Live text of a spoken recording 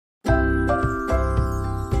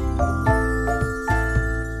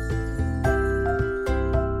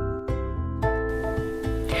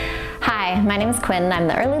My name is Quinn. I'm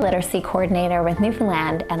the Early Literacy Coordinator with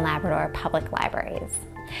Newfoundland and Labrador Public Libraries.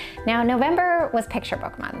 Now, November was Picture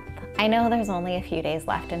Book Month. I know there's only a few days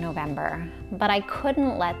left in November, but I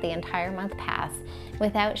couldn't let the entire month pass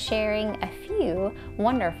without sharing a few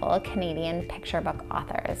wonderful Canadian picture book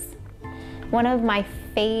authors. One of my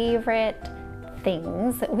favorite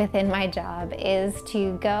things within my job is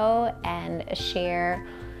to go and share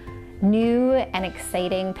new and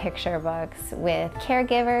exciting picture books with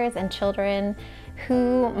caregivers and children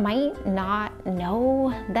who might not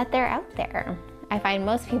know that they're out there. I find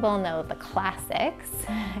most people know the classics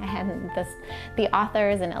and the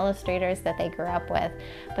authors and illustrators that they grew up with,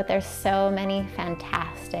 but there's so many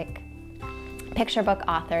fantastic picture book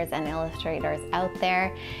authors and illustrators out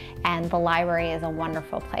there, and the library is a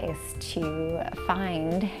wonderful place to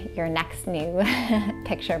find your next new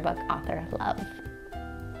picture book author love.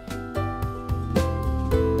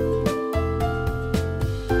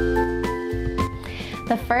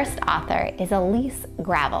 The first author is Elise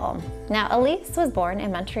Gravel. Now, Elise was born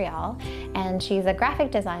in Montreal, and she's a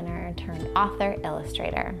graphic designer turned author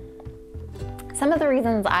illustrator. Some of the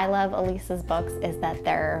reasons I love Elise's books is that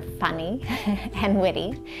they're funny and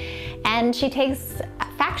witty, and she takes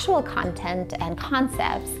factual content and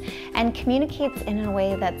concepts and communicates in a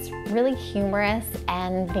way that's really humorous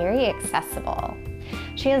and very accessible.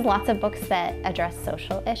 She has lots of books that address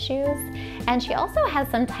social issues, and she also has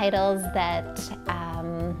some titles that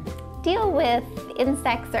deal with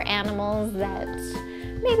insects or animals that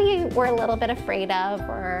maybe we're a little bit afraid of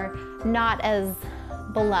or not as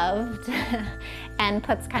beloved and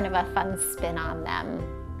puts kind of a fun spin on them.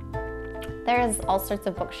 There's all sorts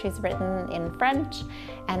of books she's written in French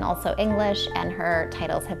and also English, and her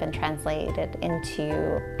titles have been translated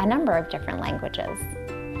into a number of different languages.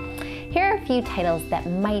 Here are a few titles that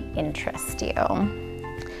might interest you.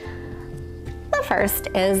 The first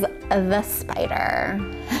is The Spider.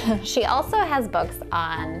 She also has books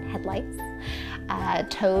on headlights,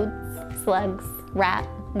 toads, slugs, rat,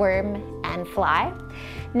 worm, and fly.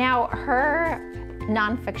 Now, her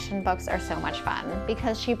nonfiction books are so much fun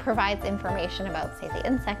because she provides information about, say, the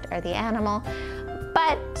insect or the animal,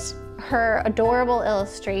 but her adorable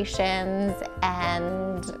illustrations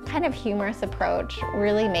and kind of humorous approach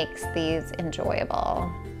really makes these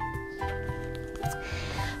enjoyable.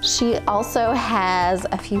 She also has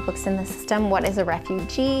a few books in the system, What is a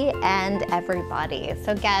Refugee and Everybody.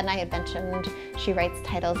 So again, I had mentioned she writes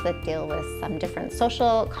titles that deal with some different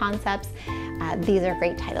social concepts. These are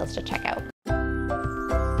great titles to check out.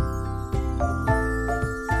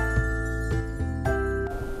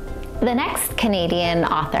 The next Canadian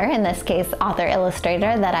author, in this case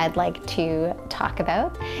author-illustrator, that I'd like to talk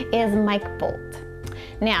about is Mike Bolt.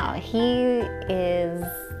 Now, he's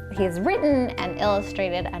written and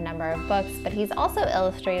illustrated a number of books, but he's also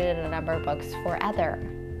illustrated a number of books for other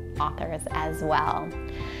authors as well.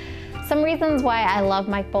 Some reasons why I love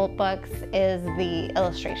Mike Bolt books is the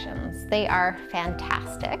illustrations. They are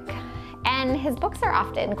fantastic, and his books are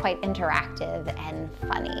often quite interactive and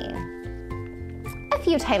funny. A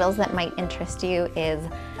few titles that might interest you is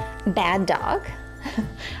Bad Dog,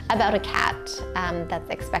 about a cat that's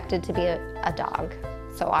expected to be a dog,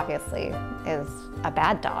 so obviously is a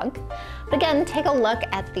bad dog. But again, take a look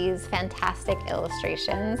at these fantastic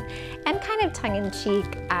illustrations and kind of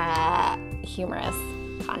tongue-in-cheek, humorous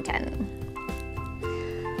content.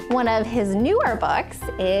 One of his newer books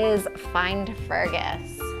is Find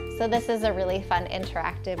Fergus. So this is a really fun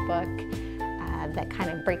interactive book that kind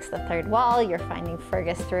of breaks the third wall. You're finding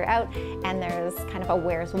Fergus throughout, and there's kind of a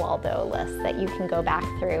Where's Waldo list that you can go back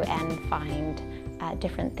through and find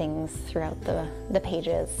different things throughout the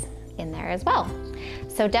pages in there as well.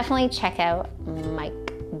 So definitely check out Mike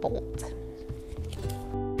Bolt.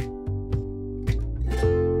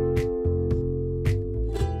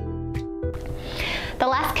 The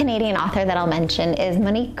last Canadian author that I'll mention is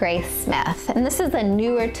Monique Grace Smith, and this is a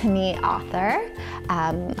newer to me author.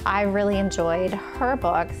 I really enjoyed her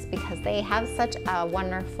books because they have such a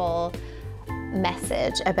wonderful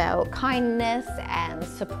message about kindness and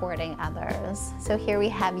supporting others. So here we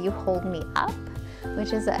have You Hold Me Up,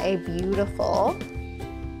 which is a beautiful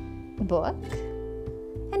book,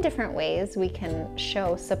 and different ways we can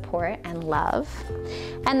show support and love.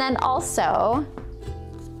 And then also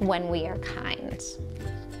When We Are Kind,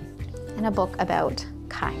 and a book about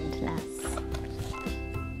kindness.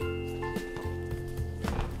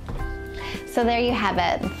 So there you have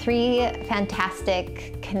it, 3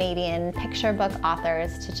 fantastic Canadian picture book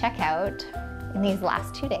authors to check out in these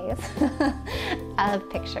last 2 days of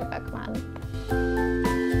Picture Book Month.